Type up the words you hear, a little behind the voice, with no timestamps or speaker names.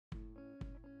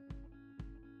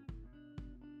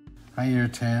Hi, Year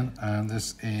 10, and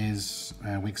this is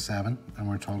week 7, and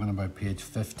we're talking about page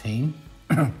 15.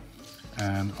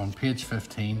 And on page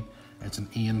 15, it's an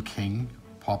Ian King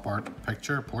pop art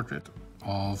portrait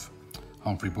of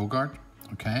Humphrey Bogart,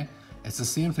 okay? It's the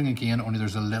same thing again, only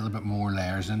there's a little bit more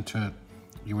layers into it.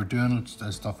 You were doing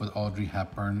stuff with Audrey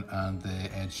Hepburn and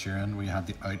the Ed Sheeran, where you had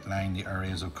to outline the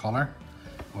areas of colour.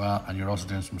 Well, and you're also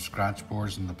doing some scratch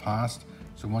boards in the past.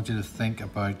 So I want you to think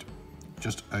about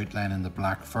just outlining the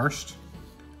black first,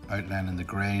 outlining the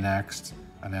grey next,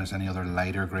 and then there's any other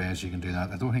lighter greys you can do that.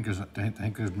 I think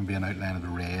there's going to be an outline of the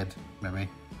red, maybe,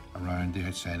 around the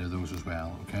outside of those as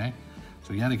well, okay?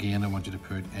 So yet again, I want you to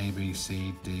put A, B,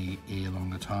 C, D, E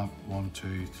along the top, 1,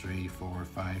 2, 3, 4,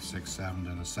 5, 6, 7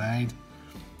 down the side,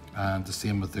 and the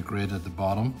same with the grid at the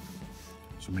bottom.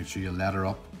 So make sure you letter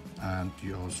up, and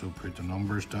you also put the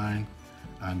numbers down,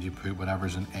 and you put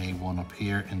whatever's in A1 up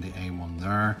here into A1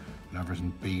 there, whatever's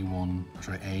in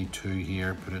A2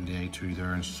 here, put it into A2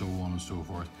 there, and so on and so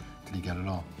forth till you get it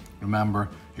all. Remember,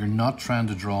 you're not trying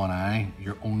to draw an eye,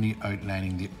 you're only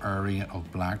outlining the area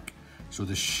of black. So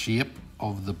the shape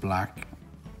of the black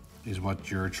is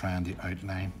what you're trying to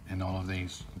outline in all of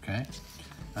these, okay?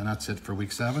 And that's it for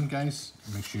week 7, guys.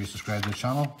 Make sure you subscribe to the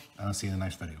channel, and I'll see you in the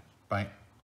next video. Bye.